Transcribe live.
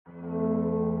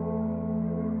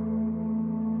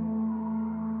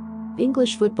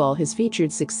English football has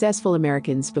featured successful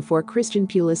Americans before Christian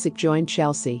Pulisic joined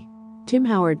Chelsea. Tim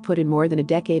Howard put in more than a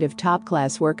decade of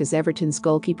top-class work as Everton's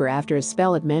goalkeeper after a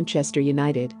spell at Manchester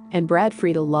United, and Brad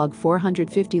Friedel logged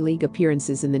 450 league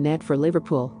appearances in the net for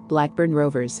Liverpool, Blackburn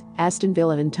Rovers, Aston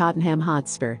Villa and Tottenham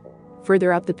Hotspur.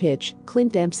 Further up the pitch,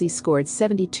 Clint Dempsey scored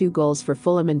 72 goals for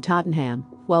Fulham and Tottenham,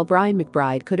 while Brian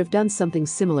McBride could have done something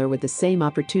similar with the same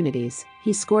opportunities.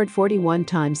 He scored 41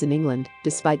 times in England,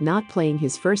 despite not playing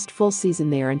his first full season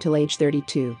there until age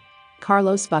 32.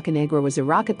 Carlos Bocanegra was a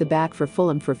rock at the back for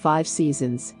Fulham for 5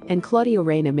 seasons, and Claudio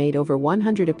Reyna made over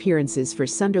 100 appearances for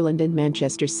Sunderland and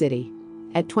Manchester City.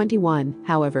 At 21,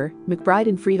 however, McBride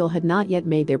and Friedel had not yet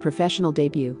made their professional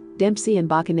debut. Dempsey and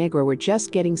Bocanegra were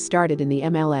just getting started in the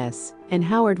MLS, and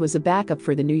Howard was a backup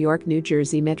for the New York-New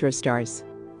Jersey MetroStars.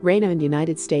 Reyna and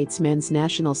United States men's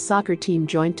national soccer team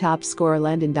joint top scorer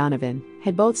Landon Donovan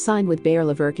had both signed with Bayer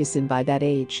Leverkusen by that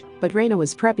age, but Reyna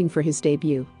was prepping for his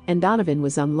debut, and Donovan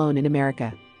was on loan in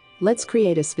America. Let's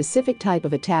create a specific type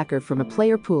of attacker from a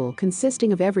player pool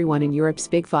consisting of everyone in Europe's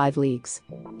Big 5 leagues.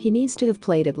 He needs to have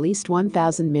played at least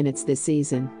 1,000 minutes this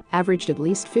season, averaged at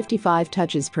least 55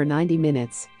 touches per 90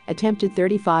 minutes, attempted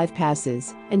 35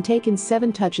 passes, and taken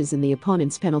 7 touches in the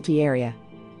opponent's penalty area.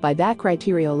 By that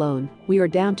criteria alone, we are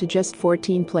down to just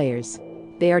 14 players.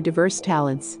 They are diverse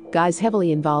talents, guys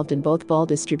heavily involved in both ball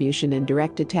distribution and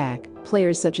direct attack,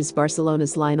 players such as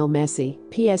Barcelona's Lionel Messi,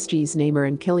 PSG's Neymar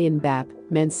and Kylian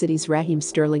Mbappé, Man City's Raheem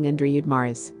Sterling and Riyad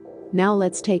Mahrez. Now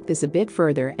let's take this a bit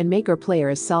further and make our player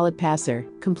a solid passer,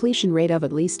 completion rate of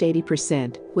at least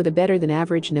 80%, with a better than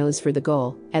average nose for the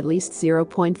goal, at least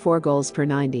 0.4 goals per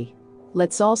 90.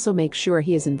 Let's also make sure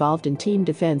he is involved in team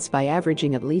defense by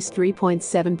averaging at least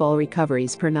 3.7 ball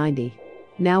recoveries per 90.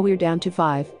 Now we're down to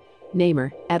 5.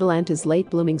 Neymar, Atalanta's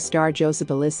late-blooming star Josip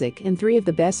Ilicic and 3 of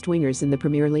the best wingers in the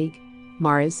Premier League.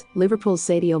 Mahrez, Liverpool's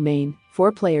Sadio Mane,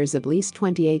 4 players at least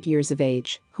 28 years of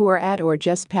age, who are at or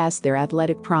just past their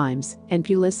athletic primes, and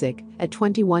Pulisic, a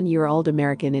 21-year-old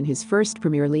American in his first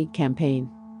Premier League campaign.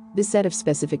 This set of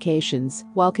specifications,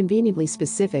 while conveniently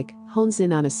specific, hones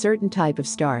in on a certain type of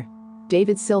star.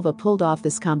 David Silva pulled off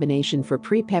this combination for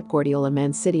pre-Pep Guardiola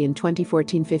Man City in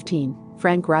 2014-15,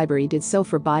 Frank Ribery did so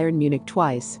for Bayern Munich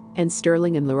twice, and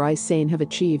Sterling and Leroy Sane have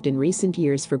achieved in recent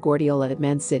years for Guardiola at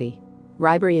Man City.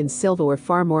 Ribery and Silva were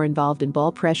far more involved in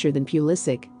ball pressure than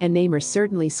Pulisic, and Neymar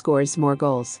certainly scores more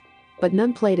goals. But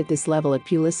none played at this level at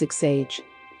Pulisic's age.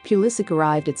 Pulisic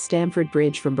arrived at Stamford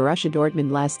Bridge from Borussia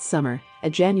Dortmund last summer, a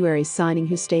January signing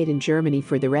who stayed in Germany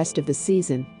for the rest of the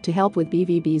season to help with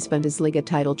BVB's Bundesliga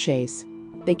title chase.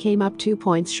 They came up 2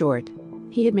 points short.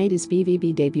 He had made his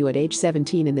BVB debut at age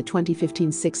 17 in the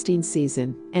 2015-16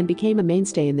 season and became a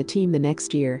mainstay in the team the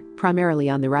next year,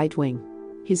 primarily on the right wing.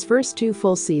 His first 2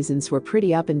 full seasons were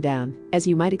pretty up and down, as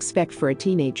you might expect for a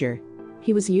teenager.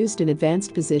 He was used in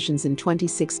advanced positions in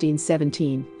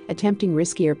 2016-17, attempting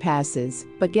riskier passes,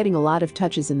 but getting a lot of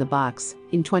touches in the box.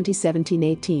 In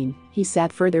 2017-18, he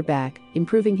sat further back,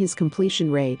 improving his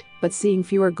completion rate, but seeing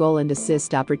fewer goal and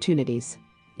assist opportunities.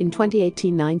 In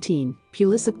 2018-19,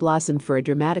 Pulisic blossomed for a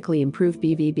dramatically improved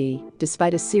BVB,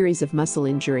 despite a series of muscle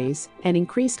injuries and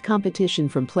increased competition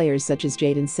from players such as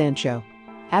Jadon Sancho.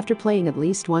 After playing at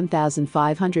least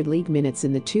 1,500 league minutes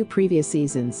in the 2 previous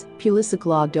seasons, Pulisic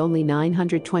logged only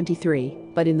 923,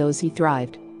 but in those he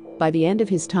thrived. By the end of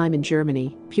his time in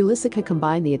Germany, Pulisic had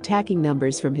combined the attacking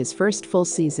numbers from his first full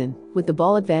season with the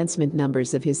ball advancement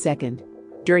numbers of his second.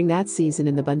 During that season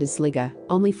in the Bundesliga,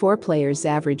 only 4 players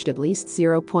averaged at least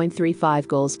 0.35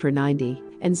 goals per 90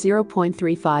 and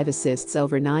 0.35 assists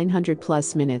over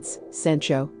 900-plus minutes: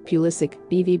 Sancho, Pulisic,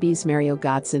 BVB's Mario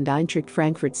Götze and Eintracht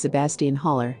Frankfurt's Sebastian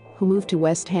Haller, who moved to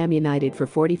West Ham United for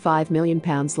 £45 million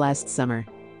last summer.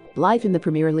 Life in the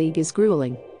Premier League is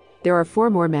grueling. There are 4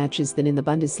 more matches than in the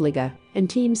Bundesliga, and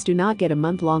teams do not get a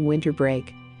month-long winter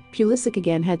break. Pulisic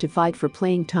again had to fight for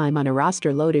playing time on a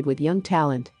roster loaded with young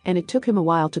talent, and it took him a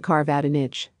while to carve out a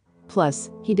niche.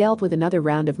 Plus, he dealt with another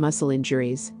round of muscle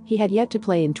injuries he had yet to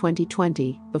play in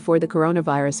 2020, before the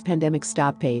coronavirus pandemic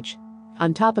stoppage.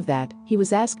 On top of that, he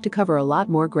was asked to cover a lot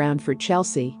more ground for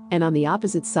Chelsea, and on the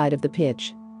opposite side of the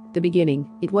pitch. The beginning,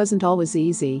 it wasn't always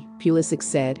easy, Pulisic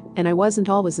said, and I wasn't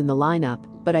always in the lineup,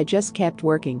 but I just kept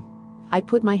working. I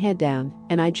put my head down,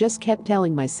 and I just kept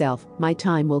telling myself, my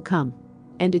time will come.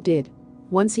 And it did.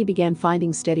 Once he began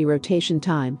finding steady rotation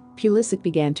time, Pulisic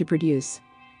began to produce.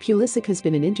 Pulisic has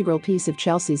been an integral piece of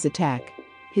Chelsea's attack.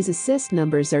 His assist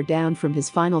numbers are down from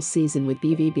his final season with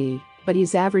BVB, but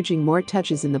he's averaging more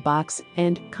touches in the box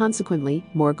and, consequently,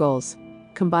 more goals.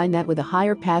 Combine that with a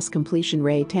higher pass completion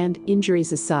rate and,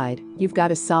 injuries aside, you've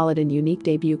got a solid and unique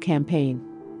debut campaign.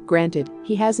 Granted,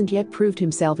 he hasn't yet proved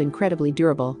himself incredibly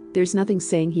durable, there's nothing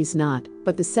saying he's not,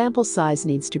 but the sample size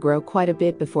needs to grow quite a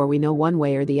bit before we know one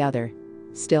way or the other.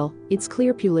 Still, it's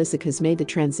clear Pulisic has made the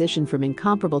transition from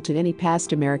incomparable to any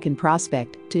past American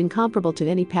prospect to incomparable to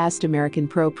any past American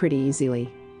pro pretty easily.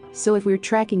 So if we're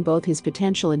tracking both his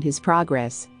potential and his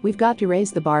progress, we've got to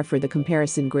raise the bar for the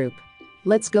comparison group.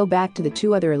 Let's go back to the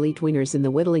two other elite wingers in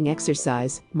the whittling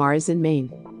exercise, Mahrez and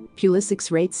Mane.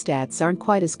 Pulisic's rate stats aren't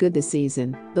quite as good this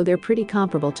season, though they're pretty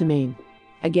comparable to Mane.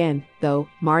 Again, though,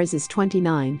 Mahrez is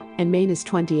 29 and Mane is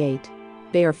 28.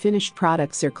 They are finished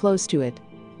products or close to it.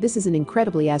 This is an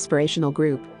incredibly aspirational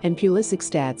group, and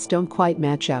Pulisic's stats don't quite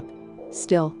match up.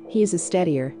 Still, he is a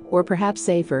steadier, or perhaps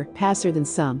safer, passer than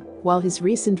some, while his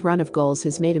recent run of goals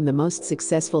has made him the most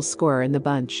successful scorer in the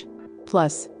bunch.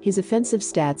 Plus, his offensive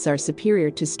stats are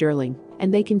superior to Sterling,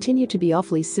 and they continue to be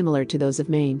awfully similar to those of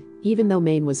Mane, even though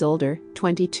Mane was older,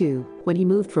 22, when he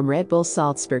moved from Red Bull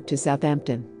Salzburg to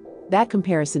Southampton. That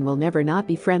comparison will never not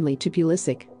be friendly to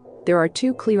Pulisic. There are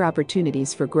two clear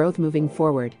opportunities for growth moving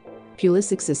forward.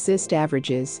 Pulisic's assist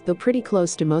averages, though pretty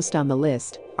close to most on the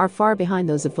list, are far behind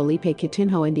those of Felipe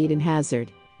Coutinho and Eden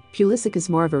Hazard. Pulisic is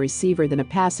more of a receiver than a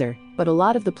passer, but a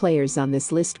lot of the players on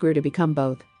this list grew to become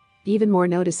both. Even more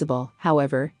noticeable,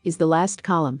 however, is the last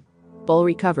column. Ball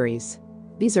recoveries.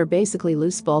 These are basically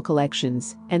loose ball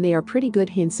collections, and they are pretty good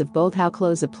hints of both how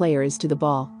close a player is to the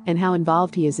ball and how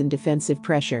involved he is in defensive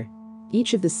pressure.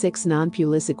 Each of the 6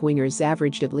 non-Pulisic wingers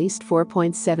averaged at least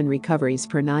 4.7 recoveries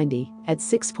per 90. At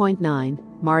 6.9,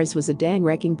 Mahrez was a dang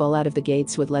wrecking ball out of the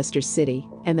gates with Leicester City,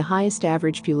 and the highest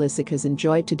average Pulisic has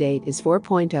enjoyed to date is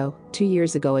 4.0, 2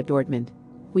 years ago at Dortmund.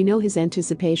 We know his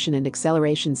anticipation and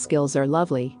acceleration skills are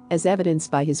lovely, as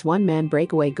evidenced by his one-man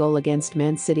breakaway goal against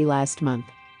Man City last month.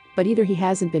 But either he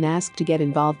hasn't been asked to get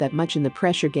involved that much in the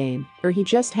pressure game, or he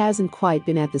just hasn't quite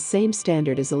been at the same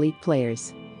standard as elite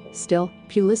players. Still,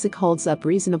 Pulisic holds up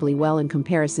reasonably well in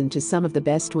comparison to some of the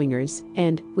best wingers,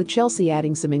 and, with Chelsea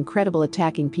adding some incredible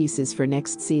attacking pieces for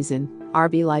next season,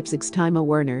 RB Leipzig's Timo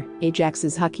Werner,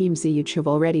 Ajax's Hakim Ziyech have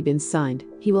already been signed,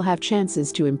 he will have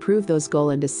chances to improve those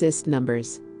goal and assist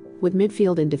numbers. With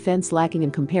midfield and defense lacking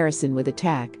in comparison with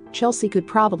attack, Chelsea could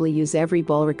probably use every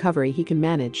ball recovery he can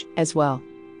manage, as well.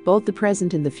 Both the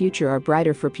present and the future are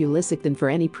brighter for Pulisic than for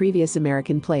any previous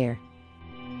American player.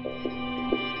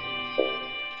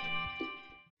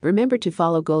 Remember to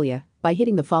follow Golia by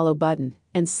hitting the follow button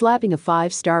and slapping a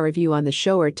 5-star review on the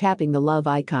show or tapping the love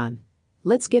icon.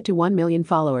 Let's get to 1 million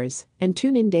followers and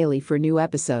tune in daily for new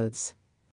episodes.